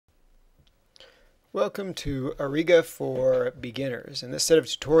Welcome to Ariga for Beginners. In this set of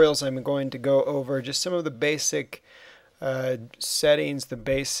tutorials I'm going to go over just some of the basic settings, the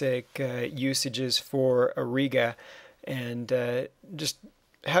basic usages for Ariga, and just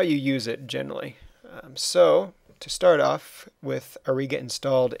how you use it generally. So to start off with Ariga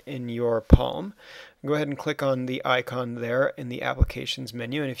installed in your Palm, go ahead and click on the icon there in the Applications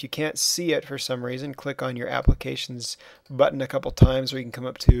menu, and if you can't see it for some reason, click on your Applications button a couple times, or you can come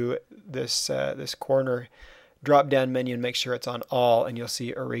up to this this corner drop-down menu and make sure it's on all, and you'll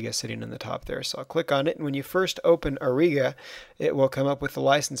see Ariga sitting in the top there. So I'll click on it, and when you first open Ariga, it will come up with the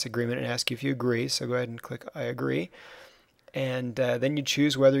license agreement and ask you if you agree. So go ahead and click I agree. And then you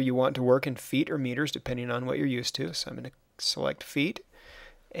choose whether you want to work in feet or meters depending on what you're used to. So I'm going to select feet.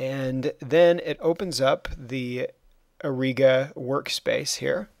 And then it opens up the Ariga workspace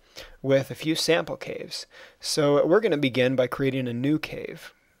here with a few sample caves. So we're going to begin by creating a new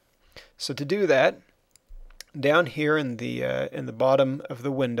cave. So to do that, down here in the bottom of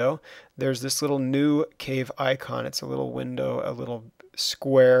the window, there's this little new cave icon. It's a little window, a little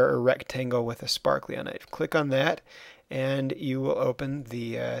square or rectangle with a sparkly on it. Click on that, and you will open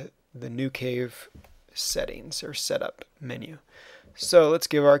the new cave settings or setup menu. So let's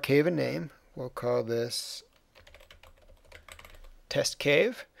give our cave a name. We'll call this test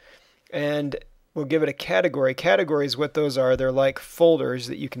cave, and we'll give it a category. Categories, what those are, they're like folders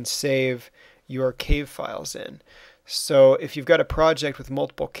that you can save your cave files in. So if you've got a project with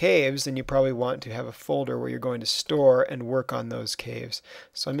multiple caves, then you probably want to have a folder where you're going to store and work on those caves.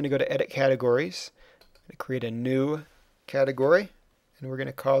 So I'm going to go to Edit Categories, I'm going to create a new category, and we're going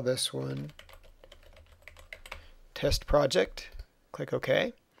to call this one Test Project. Click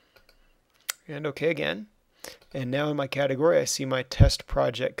OK, and OK again. And now in my category, I see my test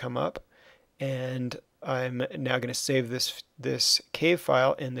project come up, and I'm now going to save this cave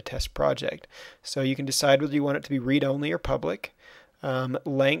file in the test project. So you can decide whether you want it to be read-only or public.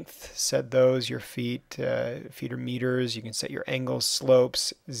 Length, set those, your feet or meters. You can set your angles,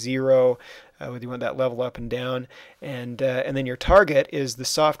 slopes, 0, whether you want that level up and down. And then your target is the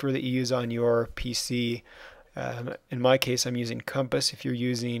software that you use on your PC. In my case, I'm using Compass. If you're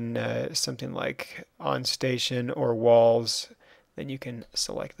using something like OnStation or Walls, then you can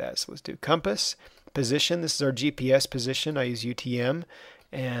select that. So let's do Compass. Position, this is our GPS position. I use UTM.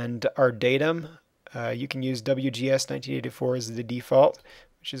 And our datum, you can use WGS 1984 as the default,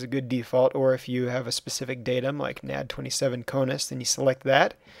 which is a good default. Or if you have a specific datum like NAD27 CONUS, then you select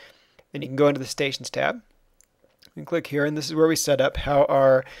that. Then you can go into the Stations tab. And click here, and this is where we set up how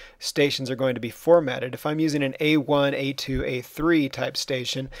our stations are going to be formatted. If I'm using an A1, A2, A3 type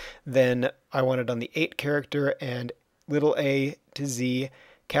station, then I want it on the 8 character and little a to Z,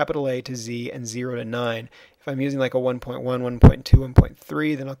 capital A to Z, and 0 to 9. If I'm using like a 1.1, 1.2,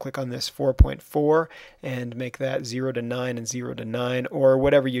 1.3, then I'll click on this 4.4 and make that 0 to 9 and 0 to 9, or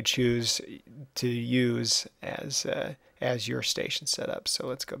whatever you choose to use as your station setup. So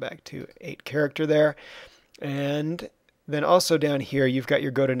let's go back to 8 character there. And then also down here, you've got your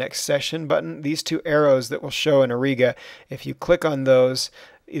Go to Next Session button. These two arrows that will show in Ariga, if you click on those,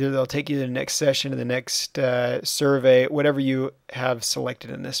 either they'll take you to the next session or the next survey, whatever you have selected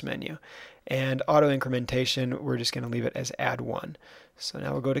in this menu. And auto incrementation, we're just going to leave it as add 1. So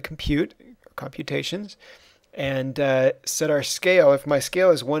now we'll go to computations, and set our scale. If my scale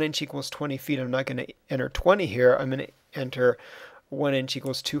is 1 inch equals 20 feet, I'm not going to enter 20 here. I'm going to enter 1 inch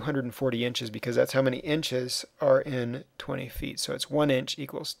equals 240 inches, because that's how many inches are in 20 feet. So it's 1 inch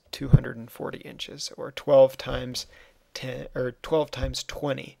equals 240 inches, or 12 times 10, or 12 times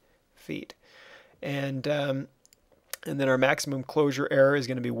 20 feet. And then our maximum closure error is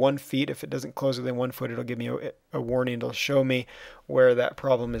going to be 1 feet. If it doesn't close within 1 foot, it'll give me a warning. It'll show me where that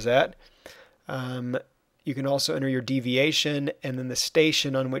problem is at. You can also enter your deviation and then the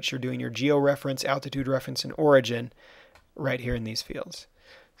station on which you're doing your georeference, altitude reference, and origin right here in these fields.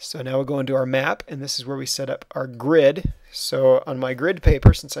 So now we'll go into our map, and this is where we set up our grid. So on my grid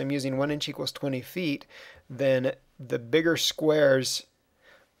paper, since I'm using 1 inch equals 20 feet, then the bigger squares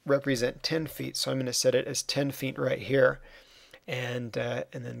represent 10 feet. So I'm going to set it as 10 feet right here, and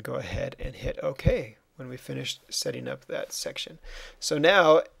then go ahead and hit OK when we finished setting up that section. So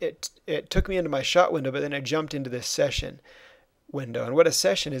now it took me into my shot window, but then I jumped into this session window. And what a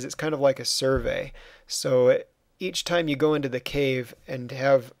session is, it's kind of like a survey. So each time you go into the cave and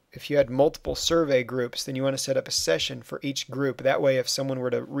if you had multiple survey groups, then you want to set up a session for each group. That way, if someone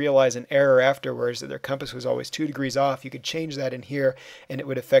were to realize an error afterwards that their compass was always 2 degrees off, you could change that in here, and it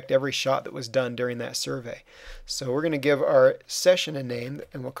would affect every shot that was done during that survey. So we're going to give our session a name,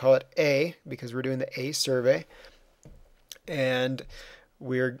 and we'll call it A, because we're doing the A survey. And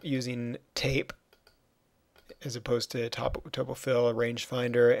we're using tape as opposed to topo fill, a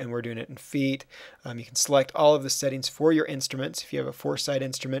rangefinder, and we're doing it in feet. You can select all of the settings for your instruments. If you have a foreside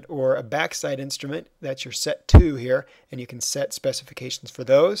instrument or a backside instrument, that's your set 2 here, and you can set specifications for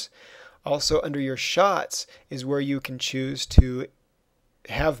those. Also under your shots is where you can choose to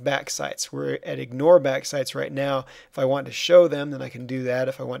have backsights. We're at ignore backsights right now. If I want to show them, then I can do that.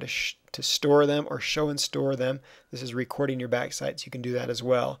 If I want to store them or show and store them, this is recording your backsights. You can do that as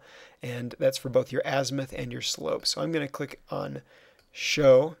well. And that's for both your azimuth and your slope. So I'm going to click on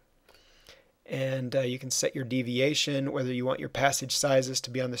show, and you can set your deviation, whether you want your passage sizes to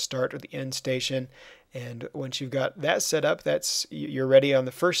be on the start or the end station. And once you've got that set up, you're ready on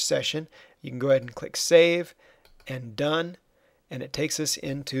the first session. You can go ahead and click save and done. And it takes us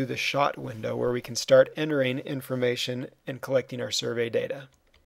into the shot window where we can start entering information and collecting our survey data.